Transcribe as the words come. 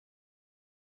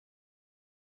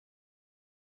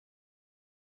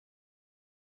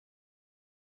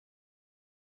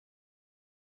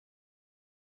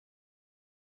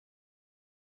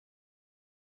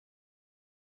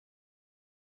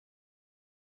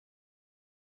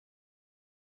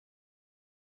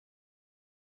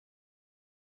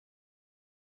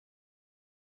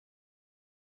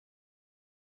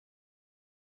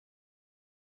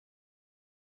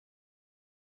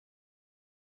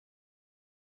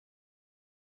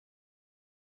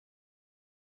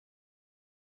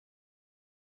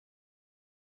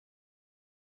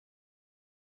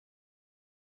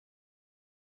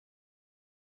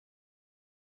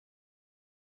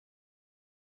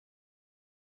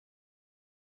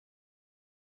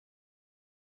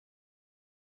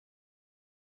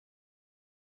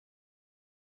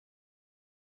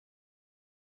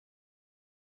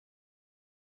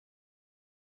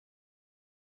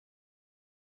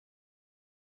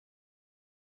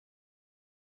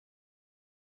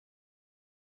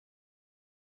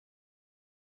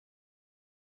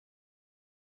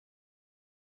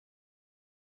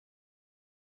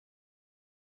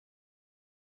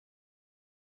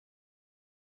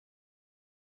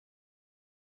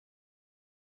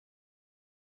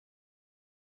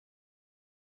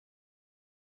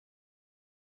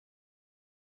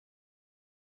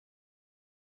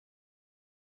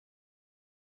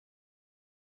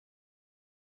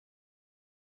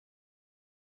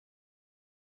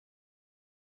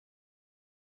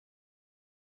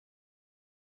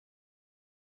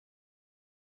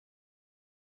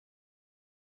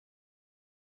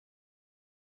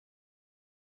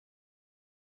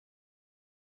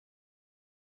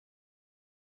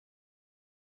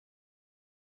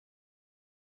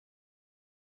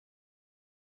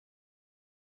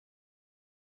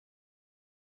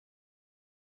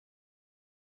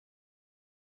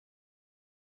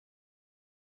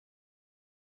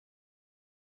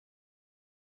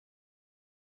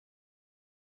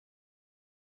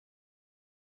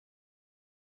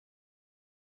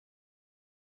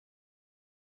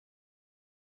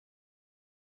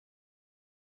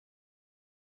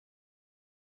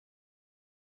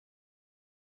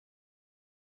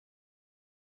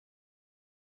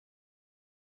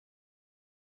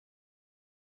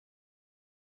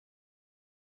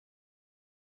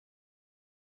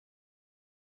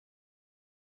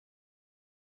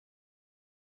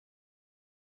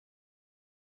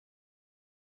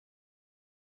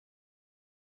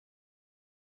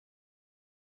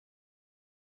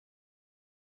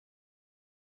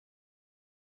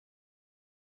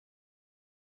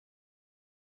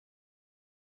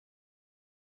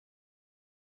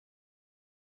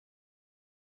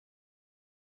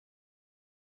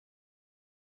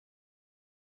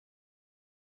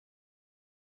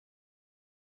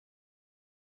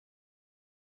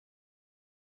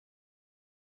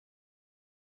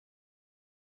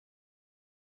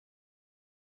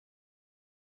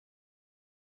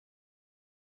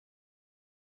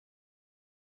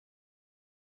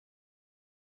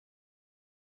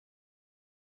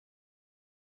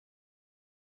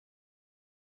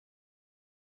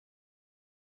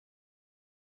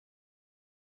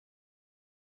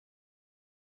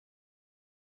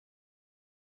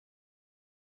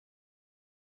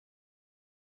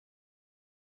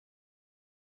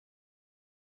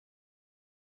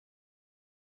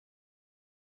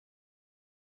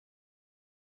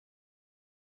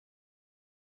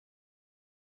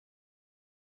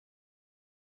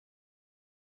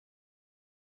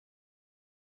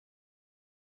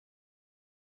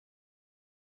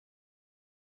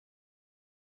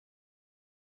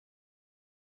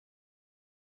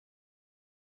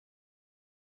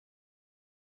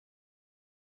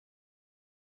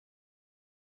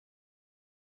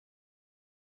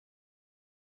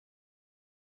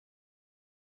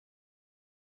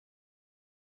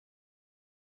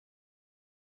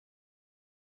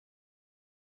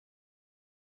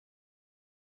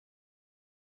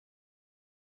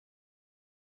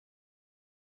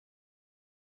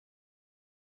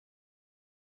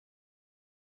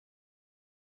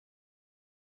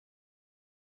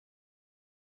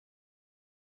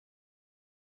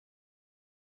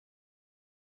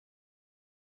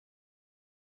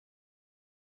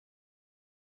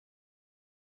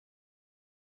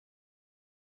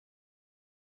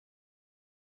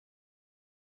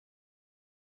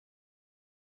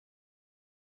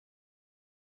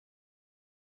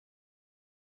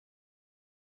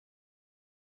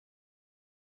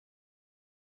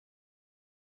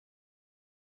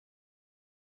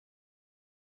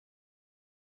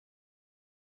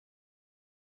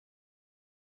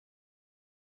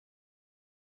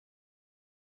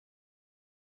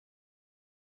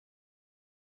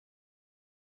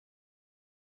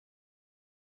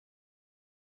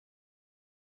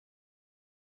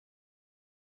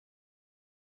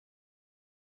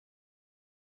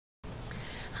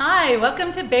Hi,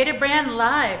 welcome to Betabrand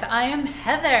Live. I am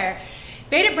Heather.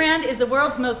 Betabrand is the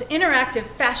world's most interactive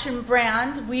fashion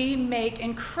brand. We make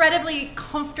incredibly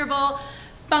comfortable,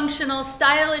 functional,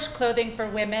 stylish clothing for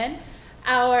women.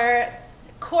 Our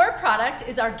core product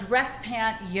is our dress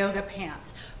pant yoga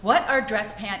pants. What are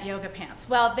dress pant yoga pants?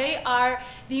 Well, they are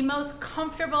the most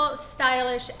comfortable,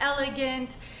 stylish,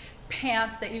 elegant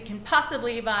pants that you can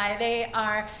possibly buy. They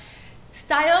are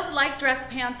styled like dress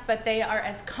pants, but they are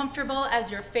as comfortable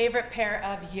as your favorite pair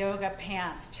of yoga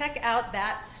pants. Check out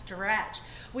that stretch.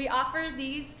 We offer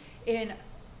these in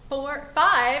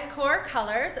five core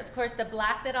colors. Of course, the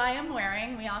black that I am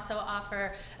wearing. We also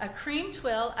offer a cream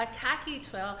twill, a khaki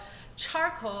twill,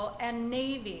 charcoal, and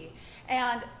navy.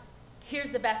 And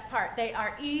here's the best part. They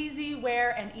are easy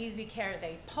wear and easy care.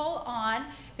 They pull on.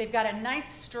 They've got a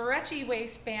nice stretchy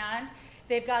waistband.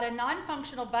 They've got a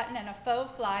non-functional button and a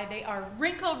faux fly. They are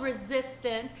wrinkle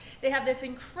resistant. They have this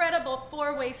incredible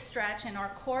four-way stretch in our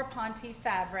core ponte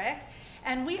fabric.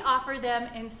 And we offer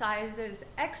them in sizes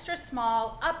extra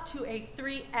small up to a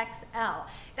 3XL.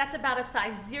 That's about a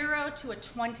size 0 to a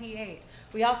 28.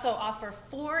 We also offer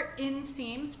 4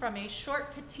 inseams from a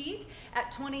short petite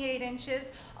at 28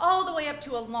 inches all the way up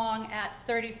to a long at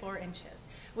 34 inches.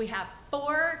 We have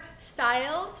 4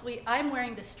 styles. I'm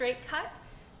wearing the straight cut,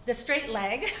 the straight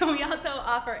leg. We also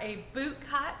offer a boot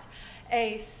cut,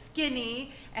 a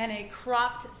skinny, and a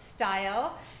cropped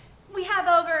style. We have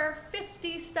over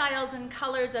 50 styles and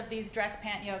colors of these dress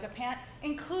pant yoga pant,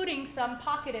 including some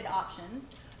pocketed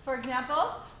options. For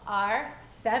example, our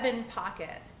 7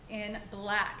 pocket in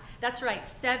black. That's right,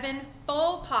 7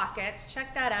 full pockets.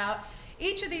 Check that out.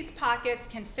 Each of these pockets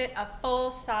can fit a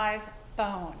full-size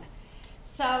phone.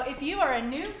 So if you are a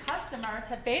new customer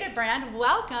to Betabrand,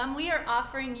 welcome. We are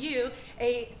offering you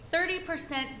a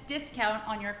 30% discount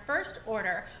on your first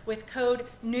order with code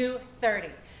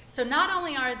NEW30. So not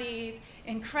only are these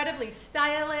incredibly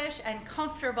stylish and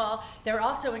comfortable, they're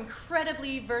also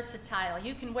incredibly versatile.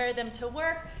 You can wear them to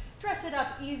work, dress it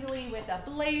up easily with a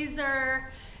blazer.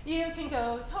 You can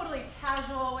go totally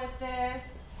casual with this,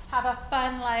 have a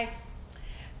fun like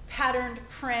patterned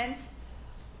print.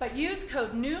 But use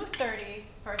code NEW30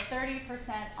 for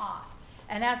 30% off.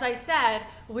 And as I said,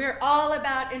 we're all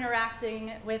about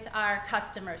interacting with our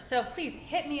customers. So please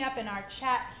hit me up in our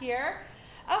chat here.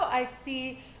 Oh, I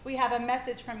see we have a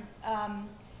message from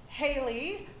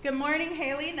Haley. Good morning,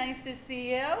 Haley. Nice to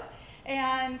see you.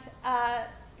 And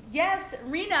yes,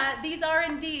 Rena, these are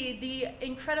indeed the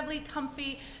incredibly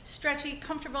comfy, stretchy,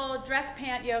 comfortable dress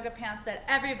pant yoga pants that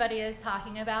everybody is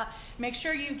talking about. Make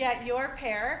sure you get your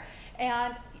pair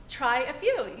and try a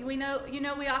few. We know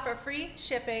we offer free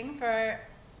shipping for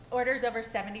orders over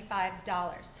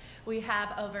 $75. We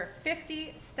have over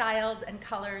 50 styles and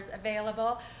colors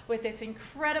available with this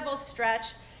incredible stretch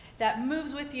that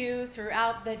moves with you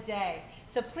throughout the day.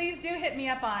 So please do hit me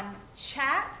up on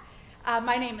chat.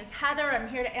 My name is Heather. I'm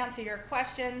here to answer your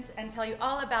questions and tell you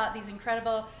all about these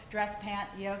incredible dress pant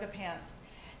yoga pants.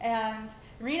 And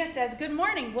Rena says, good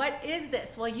morning, what is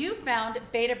this? Well, you found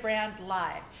Betabrand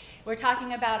Live. We're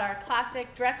talking about our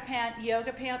classic dress pant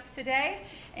yoga pants today,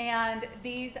 and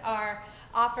these are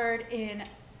offered in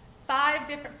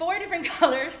 4 different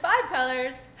colors, 5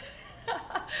 colors.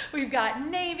 We've got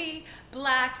navy,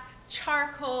 black,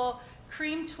 charcoal,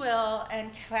 cream twill,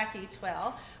 and khaki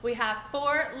twill. We have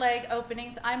 4 leg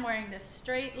openings. I'm wearing the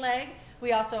straight leg.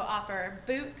 We also offer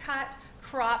boot cut,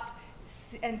 cropped,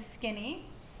 and skinny.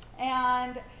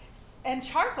 And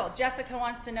charcoal. Jessica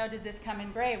wants to know, does this come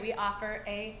in gray? We offer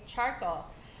a charcoal.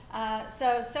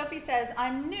 So Sophie says,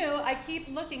 I'm new. I keep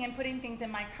looking and putting things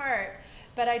in my cart,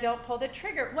 but I don't pull the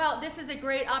trigger. Well, this is a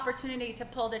great opportunity to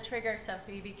pull the trigger,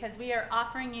 Sophie, because we are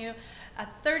offering you a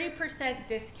 30%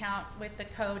 discount with the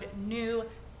code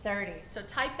NEW30. So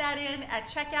type that in at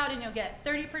checkout and you'll get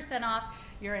 30% off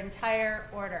your entire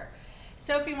order.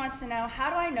 Sophie wants to know, how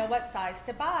do I know what size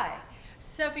to buy?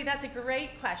 Sophie, that's a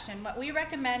great question. What we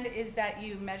recommend is that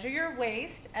you measure your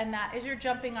waist, and that is your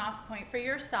jumping off point for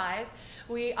your size.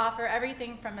 We offer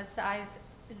everything from a size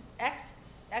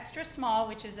extra small,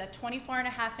 which is a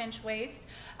 24.5-inch waist,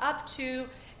 up to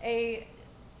a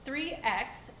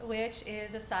 3X, which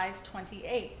is a size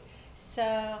 28.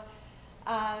 So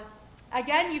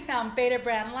again, you found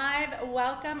Betabrand Live.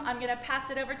 Welcome. I'm going to pass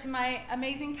it over to my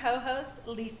amazing co-host,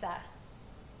 Lisa.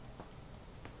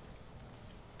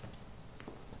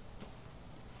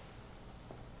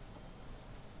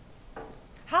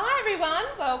 Hi everyone,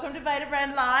 welcome to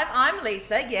Betabrand Live. I'm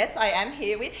Lisa, yes I am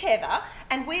here with Heather,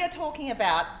 and we are talking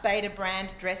about Betabrand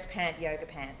dress pant yoga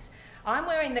pants. I'm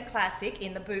wearing the classic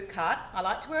in the boot cut. I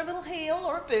like to wear a little heel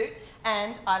or a boot,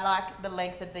 and I like the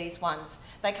length of these ones.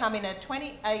 They come in a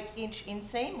 28-inch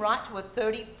inseam right to a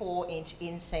 34-inch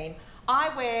inseam.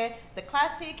 I wear the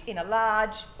classic in a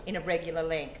large, in a regular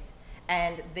length,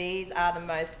 and these are the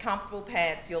most comfortable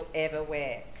pants you'll ever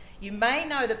wear. You may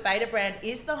know that Betabrand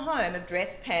is the home of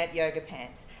dress pant yoga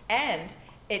pants, and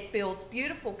it builds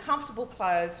beautiful, comfortable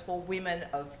clothes for women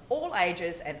of all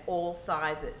ages and all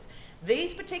sizes.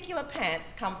 These particular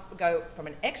pants go from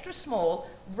an extra small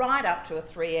right up to a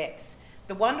 3X.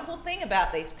 The wonderful thing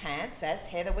about these pants, as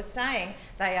Heather was saying,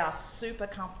 they are super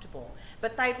comfortable,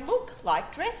 but they look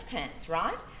like dress pants,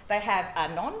 right? They have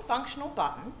a non-functional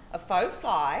button, a faux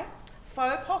fly,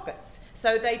 faux pockets,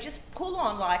 so they just pull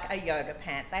on like a yoga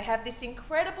pant. They have this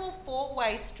incredible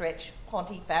 4-way stretch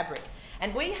ponte fabric,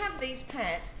 and we have these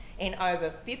pants in over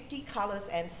 50 colours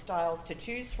and styles to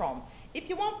choose from. If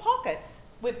you want pockets,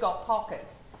 we've got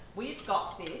pockets. We've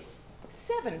got this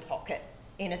 7 pocket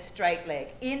in a straight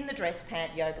leg in the dress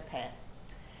pant yoga pant.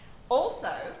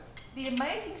 Also, the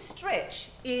amazing stretch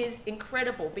is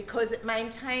incredible because it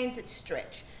maintains its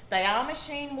stretch. They are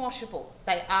machine washable,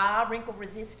 they are wrinkle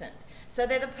resistant, so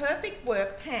they're the perfect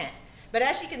work pant. But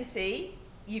as you can see,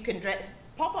 you can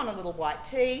pop on a little white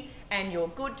tee and you're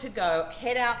good to go,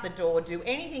 head out the door, do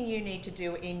anything you need to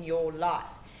do in your life.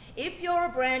 If you're a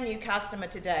brand new customer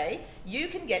today, you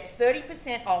can get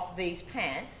 30% off these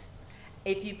pants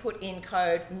if you put in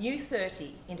code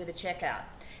NEW30 into the checkout.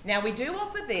 Now we do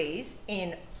offer these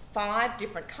in 5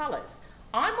 different colours.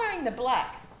 I'm wearing the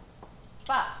black,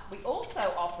 but we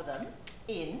also offer them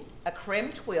in a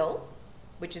creme twill,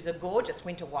 which is a gorgeous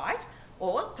winter white,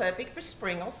 or perfect for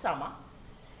spring or summer.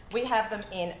 We have them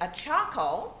in a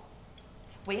charcoal.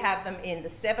 We have them in the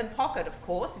 7 pocket, of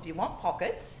course, if you want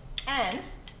pockets, and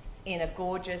in a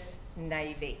gorgeous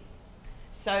navy.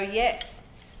 So yes,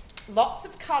 lots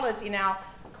of colours in our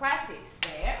classics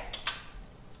there.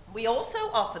 We also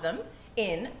offer them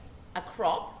in a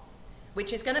crop,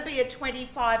 which is going to be a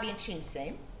 25-inch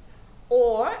inseam,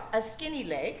 or a skinny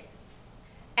leg,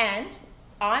 and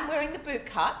I'm wearing the boot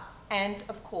cut, and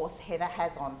of course Heather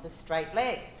has on the straight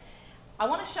leg. I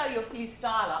want to show you a few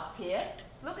style ups here.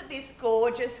 Look at this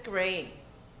gorgeous green.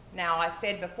 Now I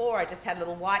said before I just had a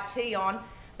little white tee on,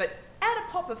 but add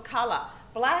a pop of colour.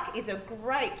 Black is a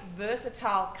great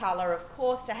versatile colour, of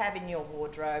course, to have in your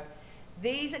wardrobe.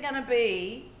 These are going to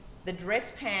be the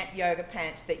dress pant yoga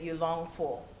pants that you long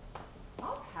for.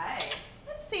 Okay,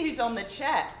 let's see who's on the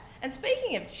chat. And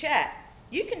speaking of chat,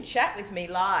 you can chat with me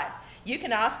live. You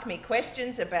can ask me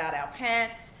questions about our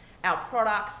pants, our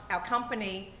products, our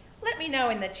company. Let me know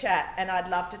in the chat and I'd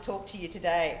love to talk to you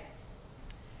today.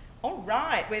 All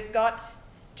right, we've got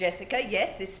Jessica.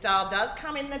 Yes, this style does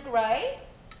come in the grey.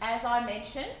 As I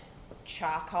mentioned,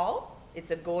 charcoal.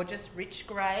 It's a gorgeous rich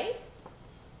grey.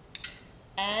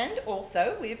 And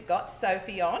also we've got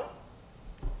Sophie on.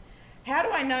 How do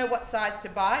I know what size to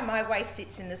buy? My waist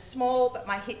sits in the small, but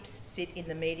my hips sit in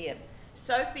the medium.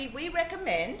 Sophie, we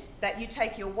recommend that you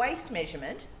take your waist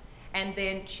measurement and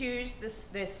then choose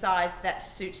the size that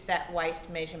suits that waist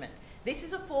measurement. This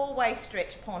is a 4-way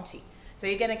stretch ponte, so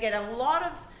you're going to get a lot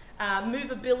of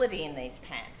movability in these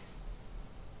pants.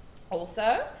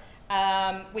 Also,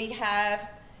 we have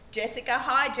Jessica.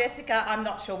 Hi Jessica, I'm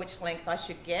not sure which length I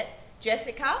should get.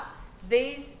 Jessica,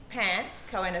 these pants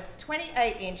go in a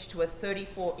 28-inch to a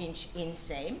 34-inch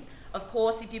inseam. Of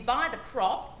course, if you buy the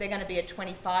crop, they're going to be a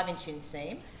 25-inch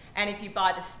inseam. And if you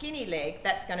buy the skinny leg,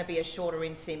 that's going to be a shorter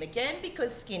inseam again,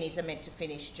 because skinnies are meant to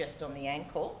finish just on the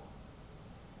ankle.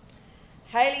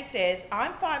 Hayley says,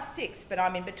 I'm 5'6", but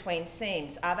I'm in between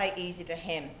seams. Are they easy to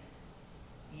hem?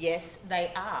 Yes,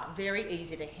 they are. Very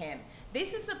easy to hem.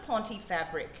 This is a ponte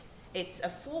fabric. It's a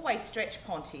 4-way stretch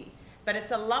ponte, but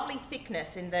it's a lovely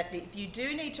thickness in that if you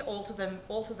do need to alter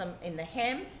them in the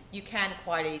hem, you can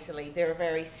quite easily. They're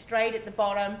very straight at the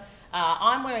bottom.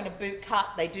 I'm wearing a boot cut.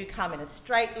 They do come in a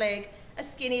straight leg, a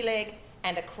skinny leg,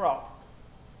 and a crop.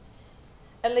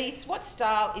 Elise, what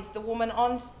style is the woman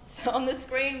on the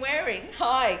screen wearing?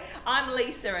 Hi, I'm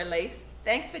Lisa, Elise.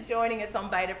 Thanks for joining us on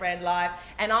Betabrand Live.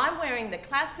 And I'm wearing the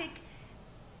classic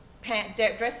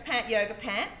dress pant yoga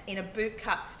pant in a boot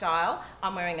cut style.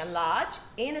 I'm wearing a large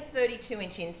in a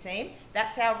 32-inch inseam.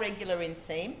 That's our regular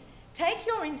inseam. Take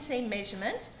your inseam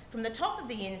measurement from the top of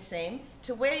the inseam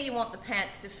to where you want the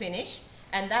pants to finish,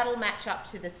 and that'll match up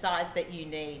to the size that you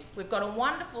need. We've got a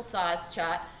wonderful size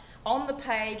chart on the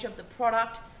page of the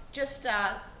product. Just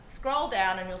scroll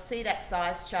down and you'll see that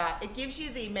size chart. It gives you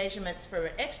the measurements for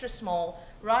an extra small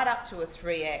right up to a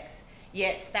 3X.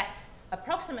 Yes, that's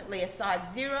approximately a size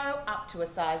 0 up to a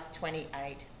size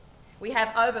 28. We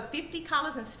have over 50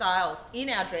 colours and styles in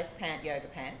our dress pant yoga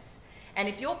pants. And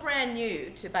if you're brand new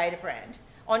to Betabrand,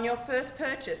 on your first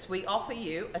purchase, we offer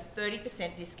you a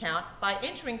 30% discount by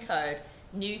entering code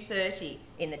NEW30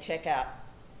 in the checkout.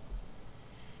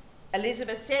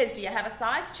 Elizabeth says, do you have a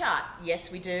size chart? Yes,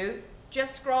 we do.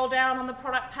 Just scroll down on the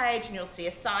product page and you'll see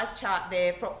a size chart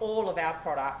there for all of our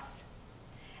products.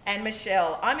 And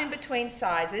Michelle, I'm in between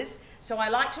sizes, so I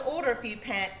like to order a few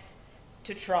pants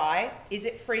to try. Is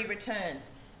it free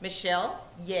returns? Michelle,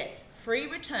 yes, free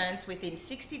returns within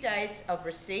 60 days of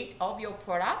receipt of your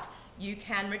product. You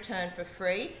can return for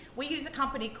free. We use a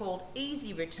company called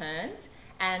Easy Returns,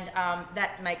 and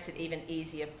that makes it even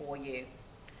easier for you.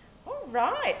 All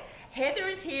right, Heather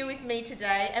is here with me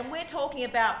today, and we're talking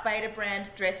about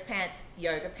Betabrand dress pants,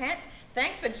 yoga pants.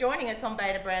 Thanks for joining us on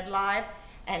Betabrand Live,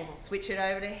 and we'll switch it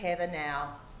over to Heather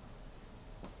now.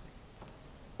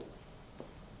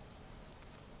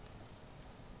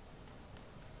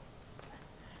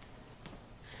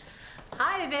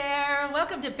 Hi there,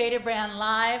 welcome to Betabrand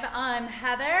Live. I'm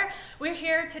Heather. We're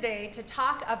here today to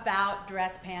talk about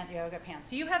dress pant yoga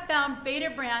pants. You have found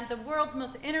Betabrand, the world's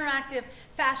most interactive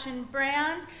fashion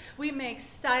brand. We make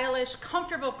stylish,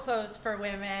 comfortable clothes for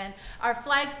women. Our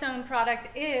flagstone product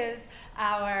is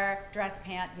our dress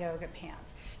pant yoga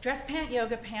pants. Dress pant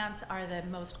yoga pants are the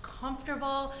most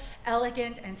comfortable,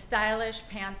 elegant, and stylish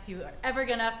pants you are ever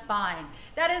gonna find.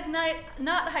 That is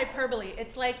not hyperbole.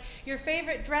 It's like your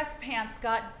favorite dress pants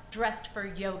got dressed for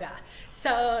yoga.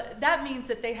 So that means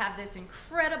that they have this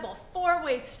incredible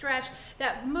four-way stretch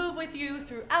that move with you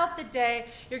throughout the day.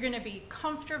 You're gonna be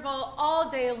comfortable all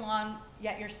day long,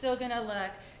 yet you're still gonna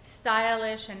look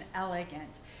stylish and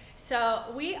elegant. So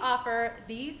we offer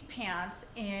these pants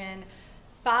in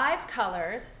 5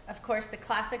 colors. Of course, the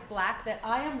classic black that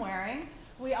I am wearing.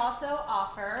 We also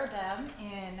offer them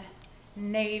in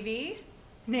navy,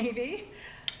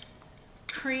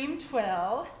 cream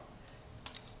twill,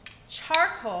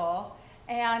 charcoal,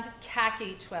 and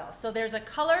khaki twill. So there's a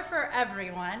color for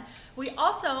everyone. We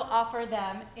also offer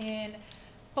them in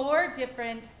 4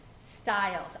 different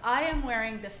styles. I am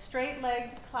wearing the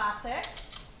straight-legged classic.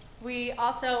 We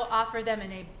also offer them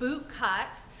in a boot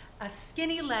cut, a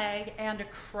skinny leg, and a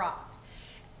crop.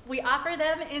 We offer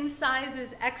them in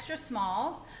sizes extra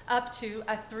small up to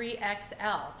a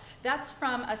 3XL. That's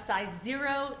from a size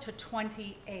 0 to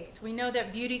 28. We know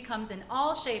that beauty comes in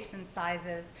all shapes and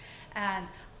sizes, and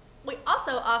we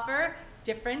also offer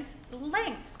different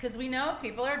lengths because we know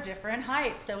people are different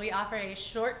heights. So we offer a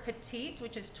short petite,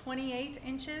 which is 28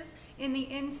 inches in the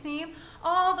inseam,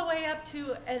 all the way up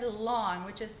to a long,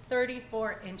 which is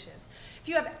 34 inches. If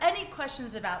you have any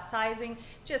questions about sizing,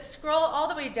 just scroll all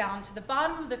the way down to the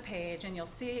bottom of the page and you'll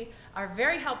see our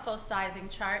very helpful sizing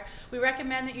chart. We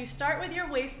recommend that you start with your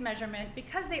waist measurement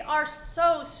because they are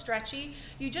so stretchy.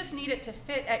 You just need it to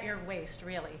fit at your waist,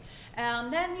 really.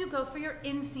 And then you go for your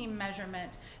inseam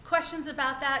measurement. Questions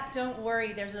about that, don't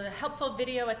worry. There's a helpful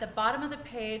video at the bottom of the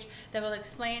page that will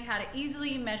explain how to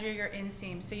easily measure your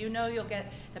inseam so you know you'll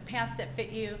get the pants that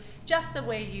fit you just the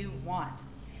way you want.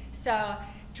 So,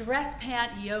 dress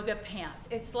pant yoga pants.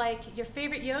 It's like your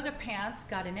favorite yoga pants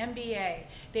got an MBA.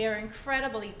 They are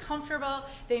incredibly comfortable.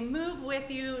 They move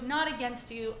with you, not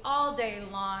against you, all day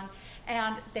long.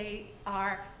 And they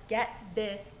are, get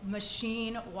this,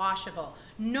 machine washable.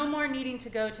 No more needing to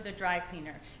go to the dry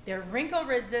cleaner. They're wrinkle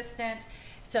resistant,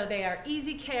 so they are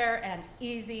easy care and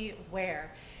easy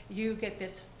wear. You get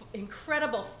this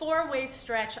incredible 4-way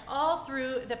stretch all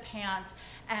through the pants,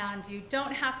 and you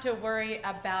don't have to worry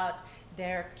about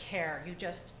their care. You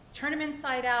just turn them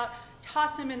inside out,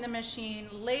 toss them in the machine,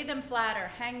 lay them flat or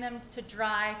hang them to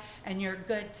dry, and you're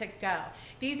good to go.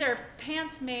 These are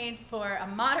pants made for a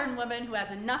modern woman who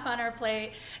has enough on her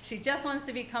plate. She just wants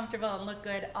to be comfortable and look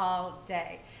good all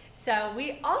day. So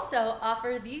we also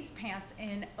offer these pants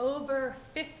in over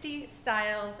 50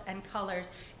 styles and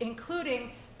colors,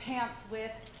 including pants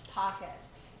with pockets.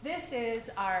 This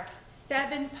is our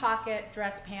 7-pocket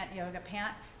dress pant yoga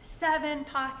pant. 7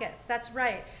 pockets, that's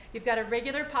right. You've got a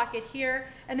regular pocket here,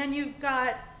 and then you've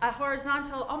got a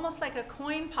horizontal, almost like a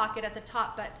coin pocket at the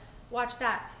top, but watch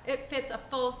that. It fits a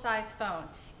full-size phone.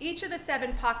 Each of the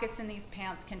 7 pockets in these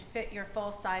pants can fit your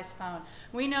full-size phone.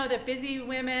 We know that busy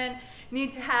women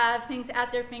need to have things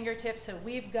at their fingertips, so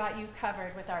we've got you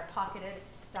covered with our pocketed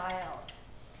styles.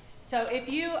 So if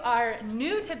you are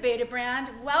new to Betabrand,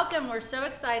 welcome. We're so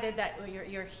excited that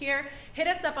you're here. Hit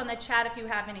us up on the chat if you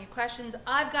have any questions.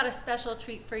 I've got a special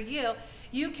treat for you.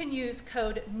 You can use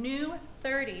code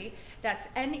NEW30, that's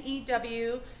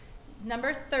N-E-W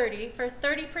number 30, for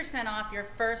 30% off your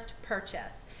first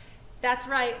purchase. That's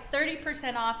right,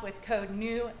 30% off with code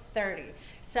NEW30.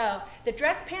 So the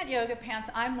dress pant yoga pants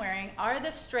I'm wearing are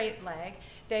the straight leg.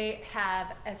 They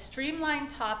have a streamlined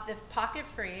top that's pocket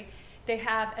free. They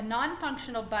have a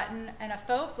non-functional button and a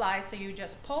faux fly, so you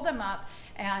just pull them up,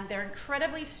 and they're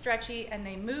incredibly stretchy and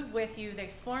they move with you. They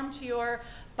form to your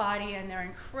body and they're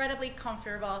incredibly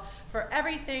comfortable for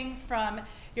everything from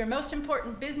your most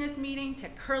important business meeting to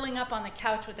curling up on the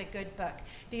couch with a good book.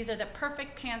 These are the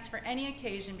perfect pants for any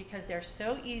occasion because they're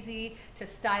so easy to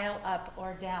style up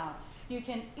or down. You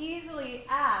can easily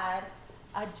add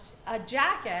a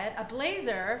jacket, a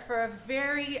blazer, for a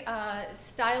very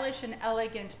stylish and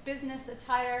elegant business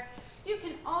attire. You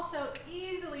can also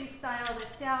easily style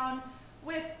this down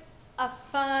with a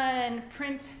fun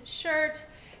print shirt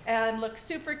and look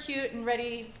super cute and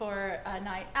ready for a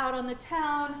night out on the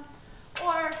town,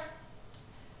 or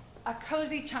a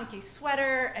cozy chunky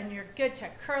sweater and you're good to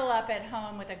curl up at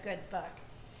home with a good book.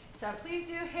 So please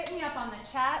do hit me up on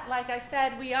the chat. Like I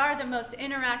said, we are the most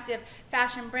interactive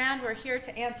fashion brand. We're here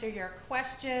to answer your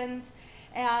questions.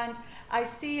 And I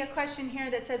see a question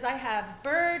here that says, I have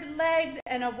bird legs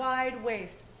and a wide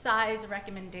waist, size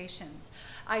recommendations.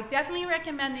 I definitely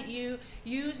recommend that you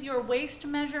use your waist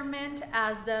measurement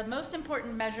as the most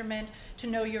important measurement to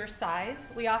know your size.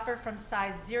 We offer from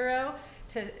size 0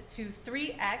 to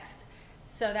 3X,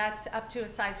 so that's up to a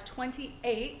size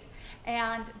 28.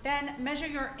 And then measure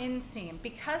your inseam.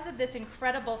 Because of this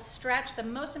incredible stretch, the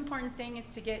most important thing is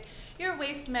to get your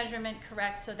waist measurement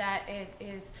correct so that it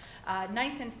is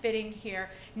nice and fitting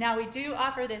here. Now we do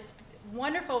offer this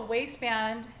wonderful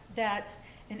waistband that's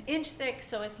an inch thick,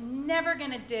 so it's never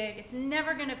gonna dig, it's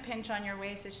never gonna pinch on your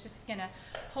waist, it's just gonna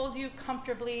hold you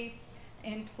comfortably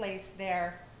in place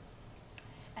there.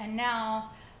 And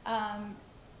now,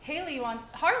 Harley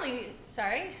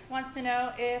wants to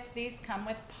know if these come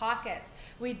with pockets.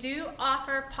 We do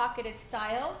offer pocketed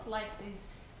styles like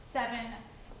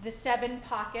the 7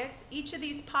 pockets. Each of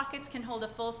these pockets can hold a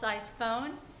full-size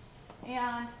phone.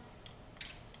 And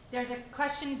there's a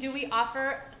question, do we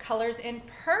offer colors in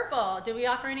purple? Do we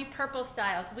offer any purple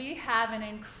styles? We have an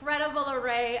incredible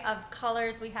array of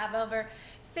colors. We have over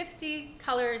 50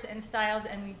 colors and styles,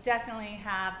 and we definitely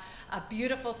have a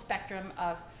beautiful spectrum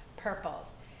of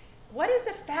purples. What is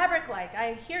the fabric like?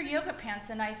 I hear yoga pants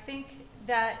and I think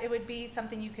that it would be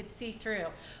something you could see through.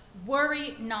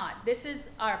 Worry not. This is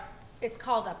it's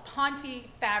called a Ponte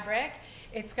fabric.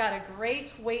 It's got a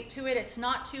great weight to it. It's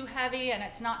not too heavy and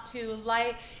it's not too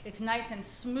light. It's nice and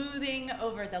smoothing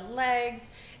over the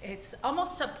legs. It's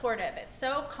almost supportive. It's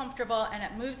so comfortable and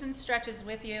it moves and stretches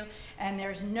with you, and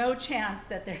there's no chance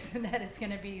that it's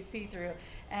gonna be see-through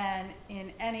and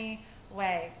in any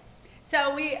way.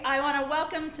 So I want to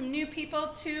welcome some new people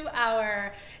to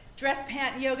our dress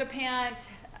pant, yoga pant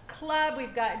club.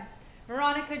 We've got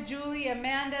Veronica, Julie,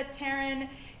 Amanda, Taryn,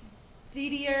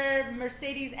 Didier,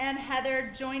 Mercedes, and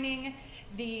Heather joining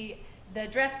the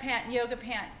dress pant, yoga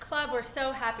pant club. We're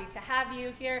so happy to have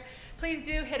you here. Please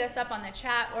do hit us up on the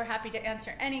chat. We're happy to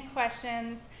answer any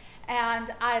questions.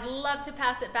 And I'd love to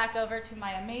pass it back over to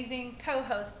my amazing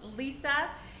co-host,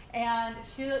 Lisa. And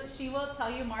she will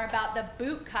tell you more about the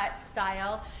boot cut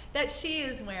style that she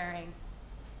is wearing.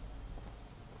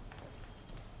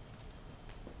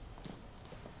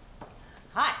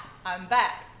 Hi, I'm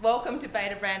back. Welcome to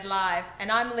Betabrand Live,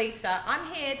 and I'm Lisa.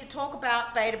 I'm here to talk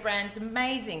about Betabrand's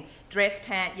amazing dress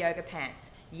pant yoga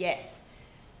pants. Yes.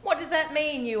 What does that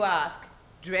mean, you ask?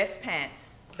 Dress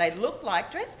pants. They look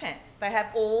like dress pants. They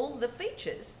have all the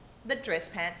features that dress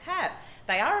pants have.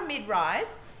 They are a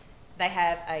mid-rise. They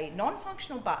have a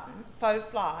non-functional button, faux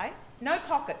fly, no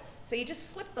pockets, so you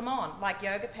just slip them on like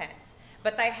yoga pants.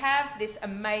 But they have this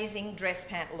amazing dress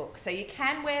pant look, so you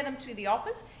can wear them to the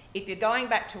office. If you're going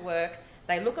back to work,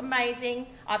 they look amazing.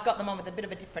 I've got them on with a bit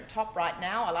of a different top right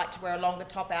now. I like to wear a longer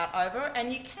top out over,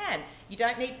 and you can. You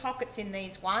don't need pockets in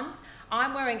these ones.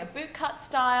 I'm wearing a boot cut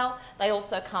style. They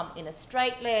also come in a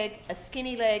straight leg, a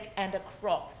skinny leg, and a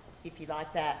crop, if you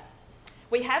like that.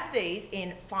 We have these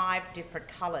in 5 different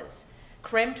colours: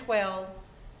 creme twill,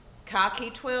 khaki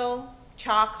twill,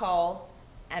 charcoal,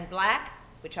 and black,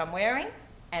 which I'm wearing,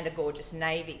 and a gorgeous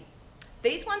navy.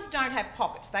 These ones don't have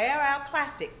pockets. They are our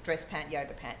classic dress pant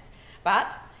yoga pants.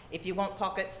 But if you want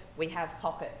pockets, we have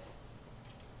pockets.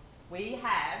 We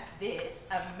have this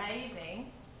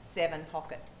amazing 7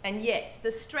 pocket. And yes,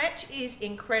 the stretch is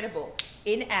incredible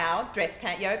in our dress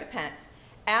pant yoga pants.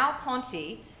 Our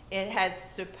Ponte, it has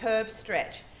superb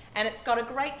stretch, and it's got a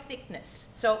great thickness,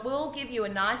 so it will give you a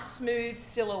nice smooth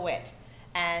silhouette,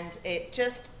 and it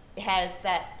just has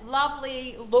that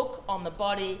lovely look on the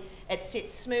body. It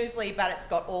sits smoothly, but it's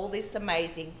got all this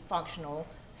amazing functional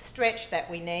stretch that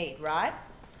we need, right?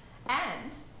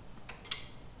 And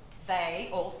they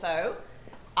also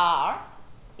are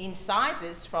in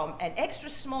sizes from an extra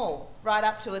small right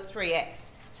up to a 3X.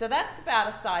 So that's about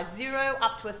a size 0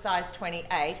 up to a size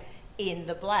 28 in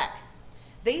the black.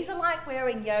 These are like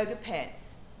wearing yoga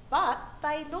pants, but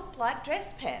they look like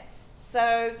dress pants.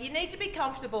 So you need to be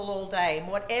comfortable all day in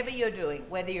whatever you're doing,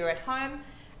 whether you're at home,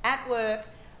 at work,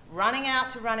 running out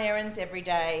to run errands every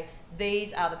day.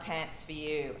 These are the pants for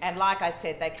you. And like I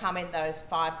said, they come in those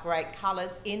 5 great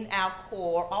colours in our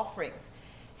core offerings.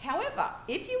 However,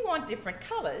 if you want different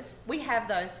colours, we have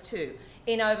those too,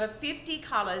 in over 50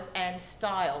 colours and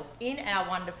styles in our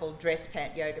wonderful dress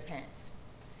pant yoga pants.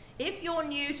 If you're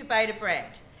new to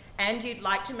Betabrand and you'd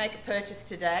like to make a purchase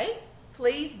today,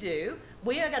 please do.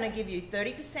 We are going to give you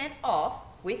 30% off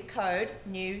with code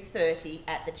NEW30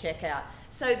 at the checkout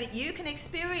so that you can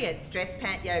experience dress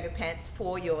pant yoga pants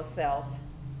for yourself.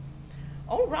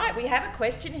 All right, we have a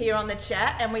question here on the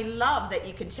chat and we love that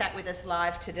you can chat with us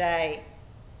live today.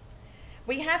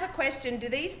 We have a question, do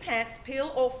these pants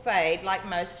peel or fade like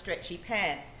most stretchy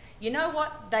pants? You know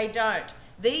what? They don't.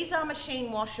 These are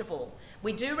machine washable.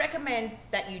 We do recommend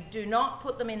that you do not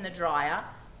put them in the dryer.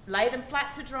 Lay them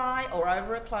flat to dry or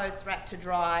over a clothes rack to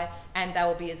dry and they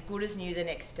will be as good as new the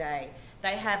next day.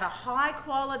 They have a high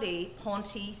quality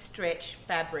Ponte stretch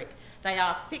fabric. They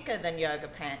are thicker than yoga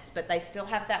pants, but they still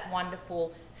have that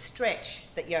wonderful stretch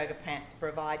that yoga pants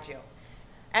provide you.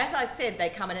 As I said, they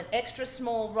come in an extra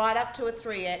small right up to a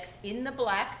 3X in the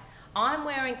black. I'm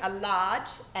wearing a large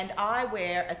and I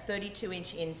wear a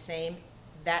 32-inch inseam.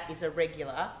 That is a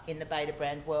regular in the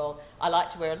Betabrand world. I like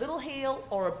to wear a little heel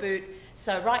or a boot.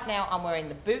 So right now I'm wearing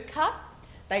the boot cut.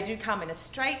 They do come in a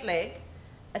straight leg,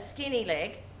 a skinny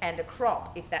leg, and a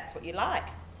crop, if that's what you like.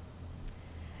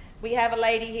 We have a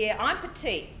lady here, I'm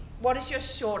petite. What is your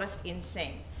shortest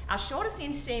inseam? Our shortest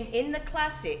inseam in the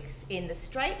classics, in the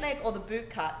straight leg or the boot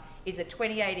cut, is a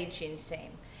 28-inch inseam.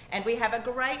 And we have a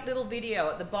great little video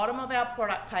at the bottom of our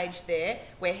product page there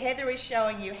where Heather is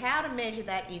showing you how to measure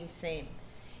that inseam.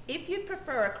 If you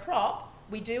prefer a crop,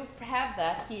 we do have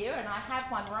that here, and I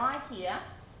have one right here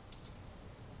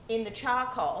in the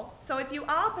charcoal. So if you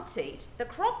are petite, the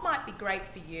crop might be great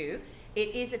for you.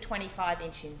 It is a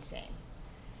 25-inch inseam.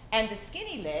 And the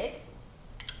skinny leg,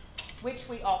 which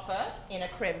we offer in a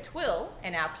creme twill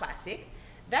in our classic,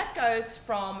 that goes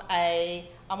from a,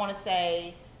 I want to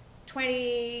say,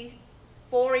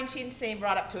 24-inch inseam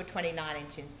right up to a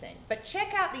 29-inch inseam. But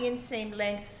check out the inseam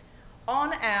lengths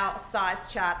on our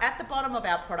size chart at the bottom of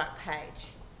our product page.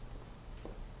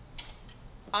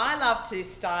 I love to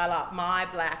style up my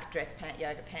black dress pant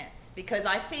yoga pants because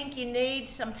I think you need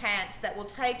some pants that will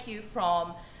take you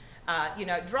from you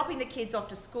know, dropping the kids off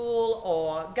to school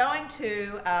or going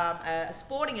to a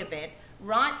sporting event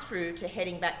right through to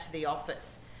heading back to the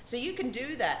office. So you can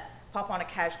do that. Pop on a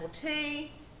casual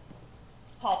tee,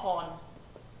 pop on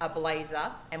a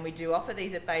blazer, and we do offer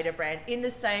these at Betabrand in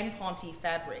the same Ponte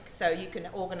fabric. So you can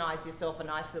organise yourself a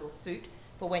nice little suit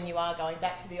for when you are going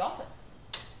back to the office.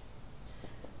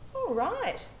 All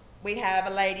right, we have a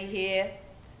lady here.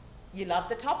 You love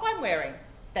the top I'm wearing.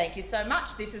 Thank you so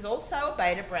much. This is also a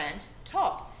Betabrand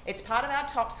top. It's part of our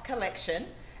tops collection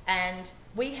and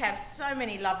we have so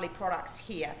many lovely products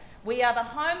here. We are the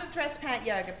home of dress pant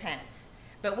yoga pants,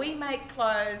 but we make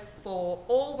clothes for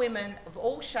all women of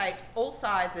all shapes, all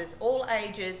sizes, all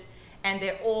ages, and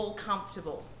they're all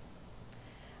comfortable.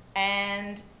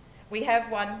 And we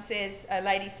have one says, a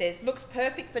lady says, looks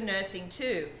perfect for nursing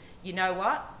too. You know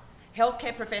what?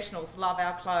 Healthcare professionals love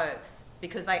our clothes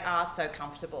because they are so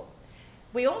comfortable.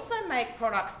 We also make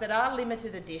products that are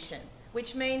limited edition,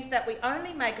 which means that we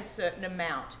only make a certain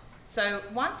amount. So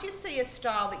once you see a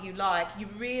style that you like, you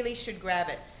really should grab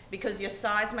it because your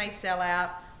size may sell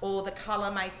out or the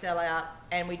colour may sell out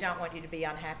and we don't want you to be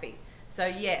unhappy. So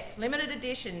yes, limited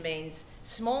edition means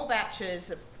small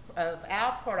batches of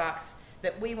our products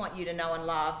that we want you to know and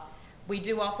love. We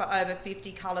do offer over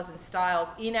 50 colours and styles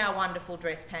in our wonderful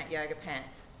dress pant yoga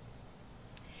pants.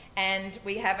 And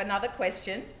we have another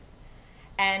question.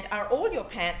 And are all your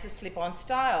pants a slip-on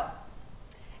style?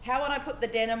 How would I put the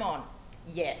denim on?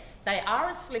 Yes, they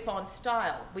are a slip-on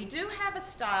style. We do have a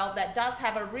style that does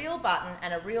have a real button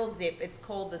and a real zip. It's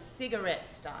called the cigarette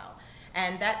style.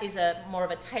 And that is more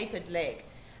of a tapered leg.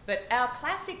 But our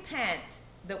classic pants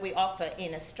that we offer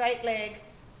in a straight leg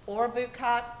or a boot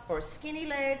cut or a skinny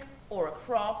leg or a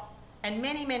crop and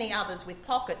many, many others with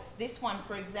pockets, this one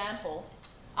for example,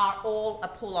 are all a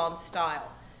pull-on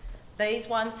style. These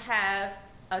ones have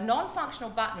a non-functional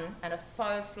button and a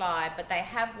faux fly, but they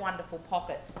have wonderful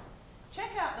pockets.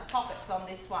 Check out the pockets on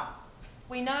this one.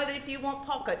 We know that if you want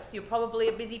pockets, you're probably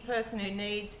a busy person who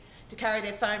needs to carry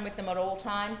their phone with them at all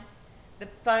times. The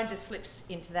phone just slips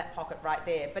into that pocket right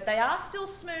there. But they are still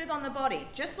smooth on the body.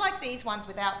 Just like these ones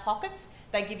without pockets,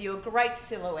 they give you a great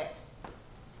silhouette.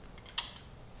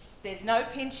 There's no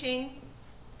pinching,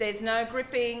 there's no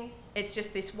gripping. It's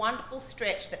just this wonderful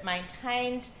stretch that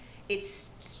maintains its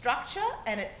structure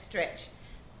and its stretch.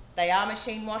 They are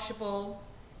machine washable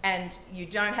and you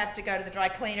don't have to go to the dry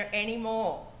cleaner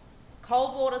anymore.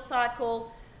 Cold water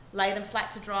cycle, lay them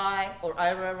flat to dry or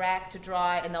over a rack to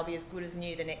dry, and they'll be as good as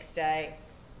new the next day.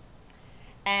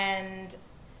 And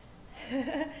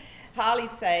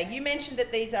Harley's saying, you mentioned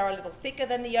that these are a little thicker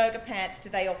than the yoga pants. Do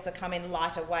they also come in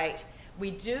lighter weight? We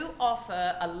do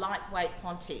offer a lightweight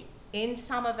ponte in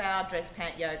some of our dress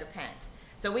pant yoga pants.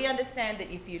 So we understand that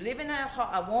if you live in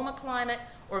a warmer climate,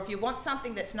 or if you want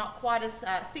something that's not quite as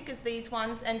thick as these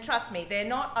ones, and trust me, they're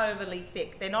not overly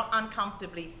thick, they're not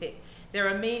uncomfortably thick.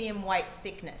 They're a medium weight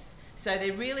thickness, so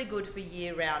they're really good for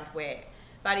year-round wear.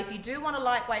 But if you do want a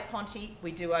lightweight ponte,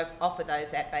 we do offer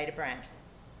those at Betabrand.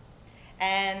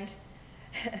 And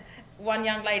one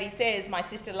young lady says, my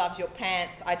sister loves your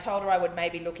pants. I told her I would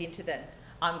maybe look into them.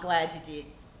 I'm glad you did.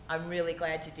 I'm really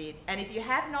glad you did. And if you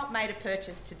have not made a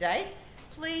purchase to date,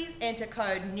 please enter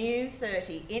code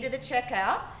NEW30 into the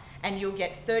checkout and you'll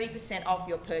get 30% off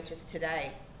your purchase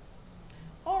today.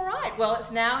 All right, well,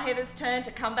 it's now Heather's turn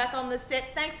to come back on the set.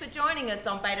 Thanks for joining us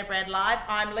on Betabrand Live.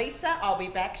 I'm Lisa. I'll be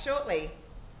back shortly.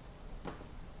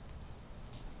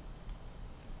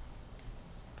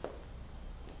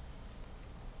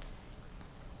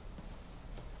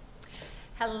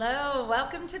 Hello,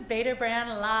 welcome to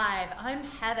Betabrand Live. I'm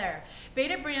Heather.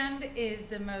 Betabrand is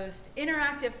the most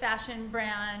interactive fashion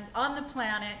brand on the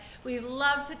planet. We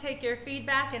love to take your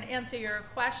feedback and answer your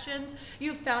questions.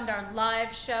 You've found our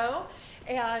live show.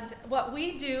 And what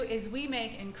we do is we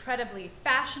make incredibly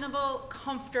fashionable,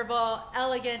 comfortable,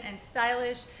 elegant, and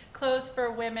stylish clothes for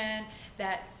women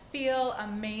that feel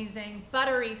amazing,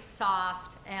 buttery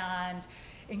soft, and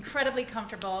incredibly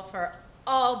comfortable for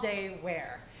all day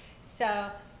wear. So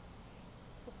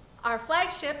our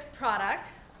flagship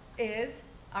product is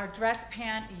our dress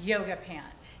pant yoga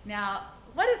pant. Now,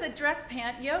 what is a dress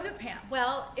pant yoga pant?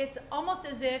 Well, it's almost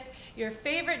as if your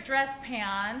favorite dress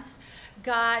pants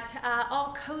got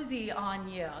all cozy on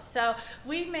you. So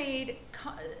we made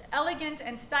elegant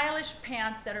and stylish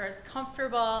pants that are as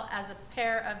comfortable as a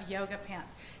pair of yoga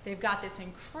pants. They've got this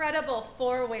incredible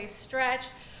four-way stretch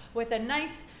with a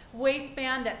nice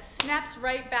waistband that snaps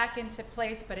right back into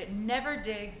place, but it never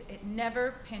digs, it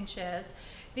never pinches.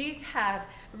 These have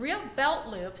real belt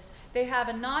loops. They have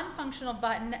a non-functional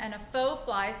button and a faux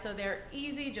fly, so they're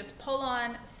easy, just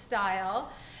pull-on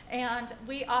style. And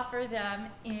we offer them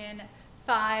in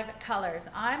 5 colors.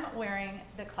 I'm wearing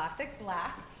the classic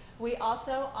black. We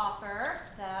also offer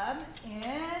them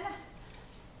in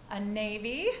a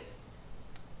navy,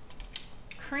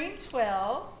 cream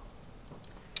twill,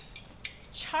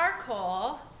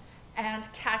 charcoal, and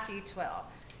khaki twill.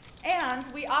 And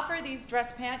we offer these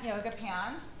dress pant yoga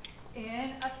pants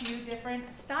in a few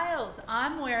different styles.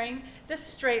 I'm wearing the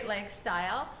straight leg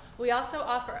style. We also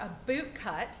offer a boot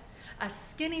cut, a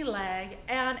skinny leg,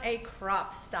 and a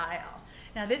crop style.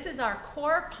 Now this is our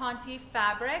core ponte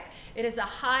fabric. It is a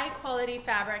high quality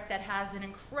fabric that has an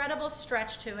incredible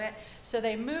stretch to it, so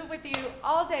they move with you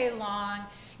all day long.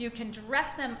 You can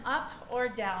dress them up or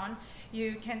down.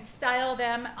 You can style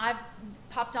them. I've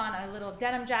popped on a little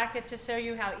denim jacket to show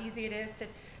you how easy it is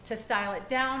to style it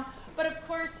down. But of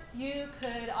course, you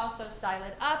could also style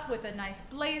it up with a nice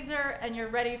blazer and you're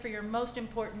ready for your most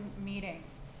important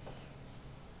meetings.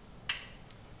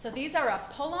 So these are a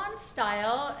pull-on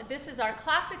style. This is our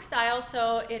classic style,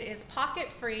 so it is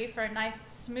pocket-free for a nice,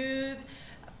 smooth,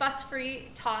 fuss-free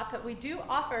top. But we do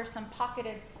offer some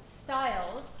pocketed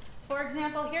styles. For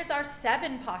example, here's our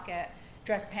 7-pocket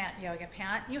dress pant yoga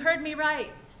pant. You heard me right,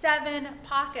 7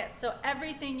 pockets. So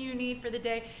everything you need for the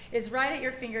day is right at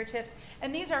your fingertips.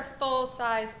 And these are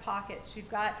full-size pockets.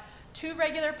 You've got 2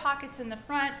 regular pockets in the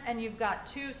front, and you've got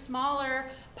 2 smaller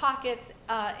pockets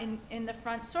in the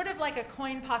front, sort of like a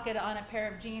coin pocket on a pair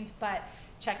of jeans, but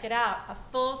check it out. A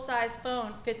full-size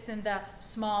phone fits in the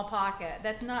small pocket.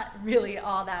 That's not really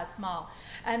all that small.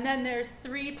 And then there's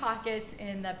 3 pockets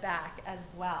in the back as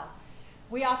well.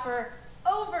 We offer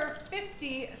over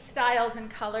 50 styles and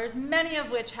colors, many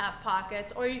of which have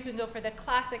pockets, or you can go for the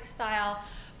classic style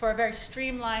for a very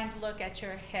streamlined look at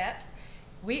your hips.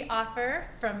 We offer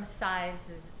from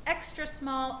sizes extra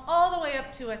small all the way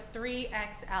up to a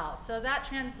 3XL. So that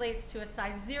translates to a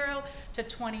size 0 to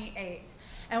 28.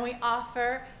 And we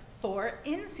offer 4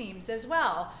 inseams as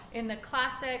well in the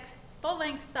classic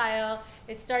full-length style.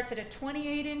 It starts at a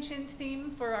 28-inch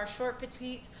inseam for our short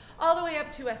petite, all the way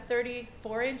up to a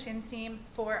 34-inch inseam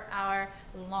for our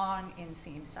long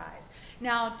inseam size.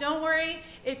 Now, don't worry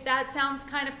if that sounds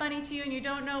kind of funny to you and you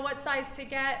don't know what size to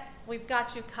get. We've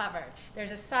got you covered.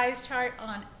 There's a size chart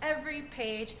on every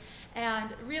page,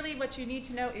 and really what you need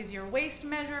to know is your waist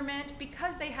measurement.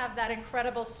 Because they have that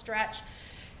incredible stretch,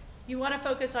 you want to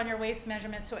focus on your waist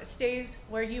measurement so it stays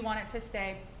where you want it to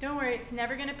stay. Don't worry, it's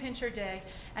never going to pinch or dig.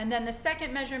 And then the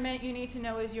second measurement you need to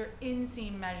know is your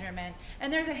inseam measurement.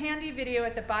 And there's a handy video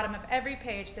at the bottom of every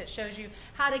page that shows you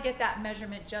how to get that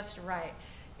measurement just right.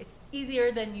 It's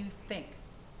easier than you think.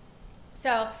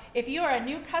 So if you are a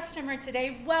new customer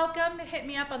today, welcome. Hit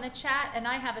me up on the chat and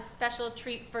I have a special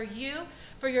treat for you.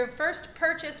 For your first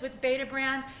purchase with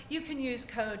Betabrand, you can use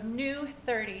code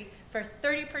NEW30 for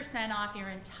 30% off your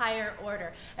entire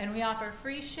order. And we offer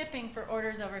free shipping for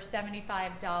orders over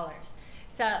 $75.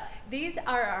 So these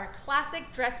are our classic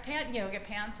dress pant yoga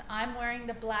pants. I'm wearing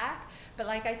the black, but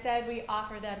like I said, we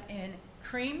offer them in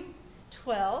cream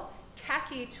twill,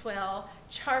 khaki twill,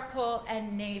 charcoal,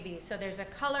 and navy. So there's a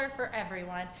color for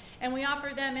everyone. And we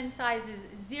offer them in sizes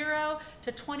 0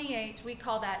 to 28. We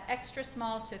call that extra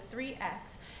small to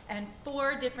 3X, and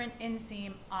 4 different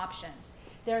inseam options.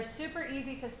 They're super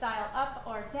easy to style up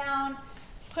or down.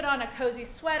 Put on a cozy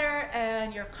sweater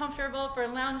and you're comfortable for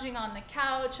lounging on the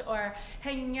couch or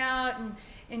hanging out and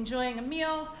enjoying a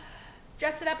meal.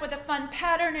 Dress it up with a fun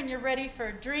pattern and you're ready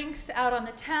for drinks out on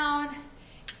the town.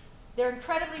 They're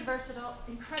incredibly versatile,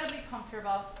 incredibly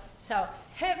comfortable. So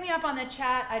hit me up on the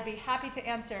chat. I'd be happy to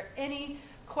answer any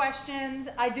questions.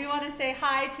 I do want to say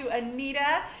hi to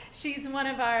Anita. She's one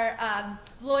of our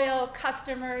loyal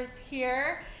customers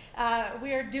here.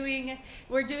 We're doing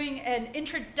an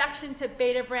introduction to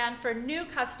Betabrand for new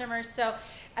customers. So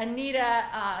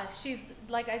Anita, she's,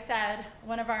 like I said,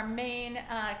 one of our main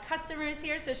customers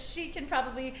here, so she can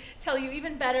probably tell you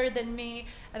even better than me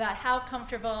about how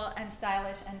comfortable and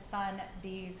stylish and fun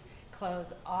these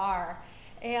clothes are.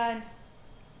 And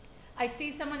I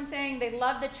see someone saying they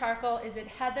love the charcoal. Is it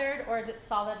heathered or is it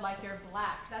solid like your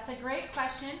black? That's a great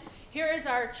question. Here is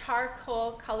our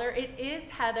charcoal color. It is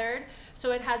heathered,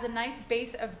 so it has a nice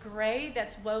base of gray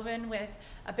that's woven with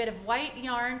a bit of white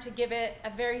yarn to give it a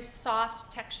very soft,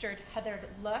 textured, heathered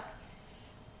look.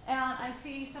 And I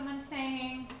see someone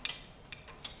saying,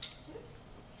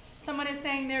 someone is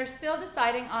saying they're still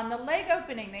deciding on the leg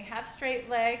opening. They have straight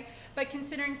leg, but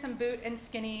considering some boot and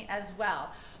skinny as well.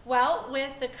 Well,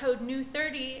 with the code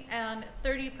NEW30 and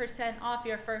 30% off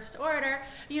your first order,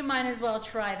 you might as well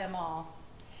try them all.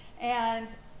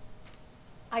 And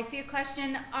I see a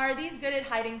question, are these good at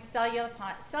hiding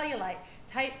cellulite?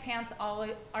 Tight pants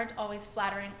aren't always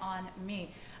flattering on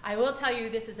me. I will tell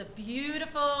you, this is a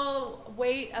beautiful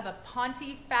weight of a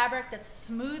ponte fabric that's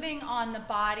smoothing on the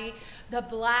body. The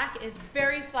black is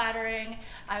very flattering.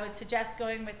 I would suggest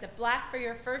going with the black for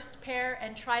your first pair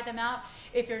and try them out.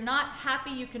 If you're not happy,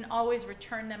 you can always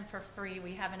return them for free.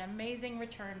 We have an amazing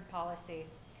return policy.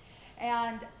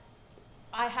 And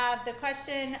I have the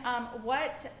question,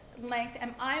 what length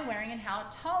am I wearing and how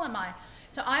tall am I?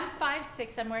 So I'm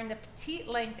 5'6", I'm wearing the petite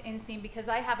length inseam because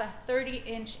I have a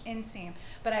 30-inch inseam.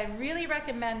 But I really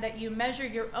recommend that you measure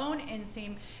your own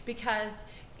inseam because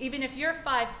even if you're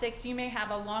 5'6", you may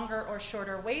have a longer or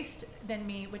shorter waist than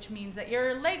me, which means that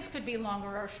your legs could be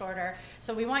longer or shorter.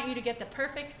 So we want you to get the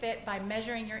perfect fit by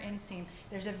measuring your inseam.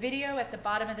 There's a video at the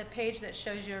bottom of the page that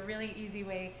shows you a really easy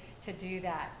way to do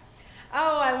that.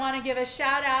 Oh, I want to give a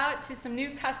shout out to some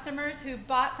new customers who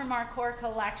bought from our core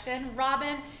collection.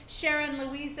 Robin, Sharon,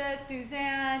 Louisa,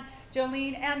 Suzanne,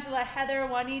 Jolene, Angela, Heather,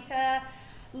 Juanita,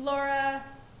 Laura,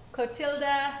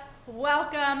 Clotilda,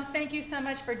 welcome. Thank you so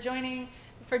much for joining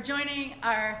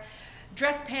our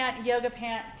dress pant, yoga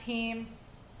pant team.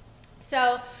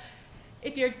 So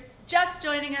if you're just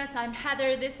joining us, I'm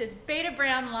Heather. This is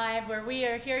Betabrand Live, where we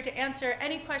are here to answer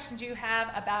any questions you have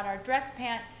about our dress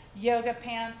pant, yoga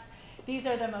pants. These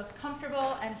are the most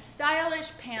comfortable and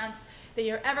stylish pants that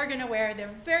you're ever going to wear.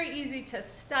 They're very easy to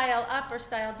style up or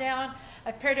style down.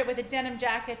 I've paired it with a denim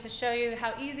jacket to show you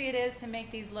how easy it is to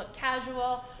make these look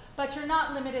casual, but you're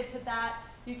not limited to that.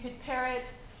 You could pair it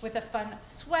with a fun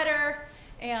sweater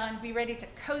and be ready to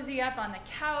cozy up on the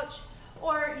couch,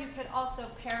 or you could also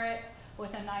pair it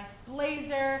with a nice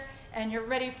blazer and you're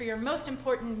ready for your most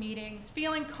important meetings,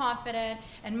 feeling confident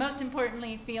and most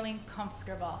importantly, feeling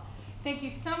comfortable. Thank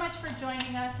you so much for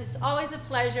joining us. It's always a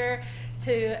pleasure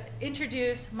to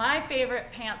introduce my favorite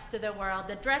pants to the world,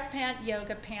 the dress pant,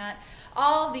 yoga pant,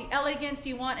 all the elegance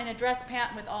you want in a dress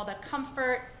pant with all the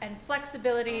comfort and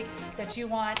flexibility that you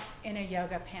want in a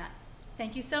yoga pant.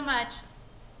 Thank you so much.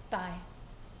 Bye.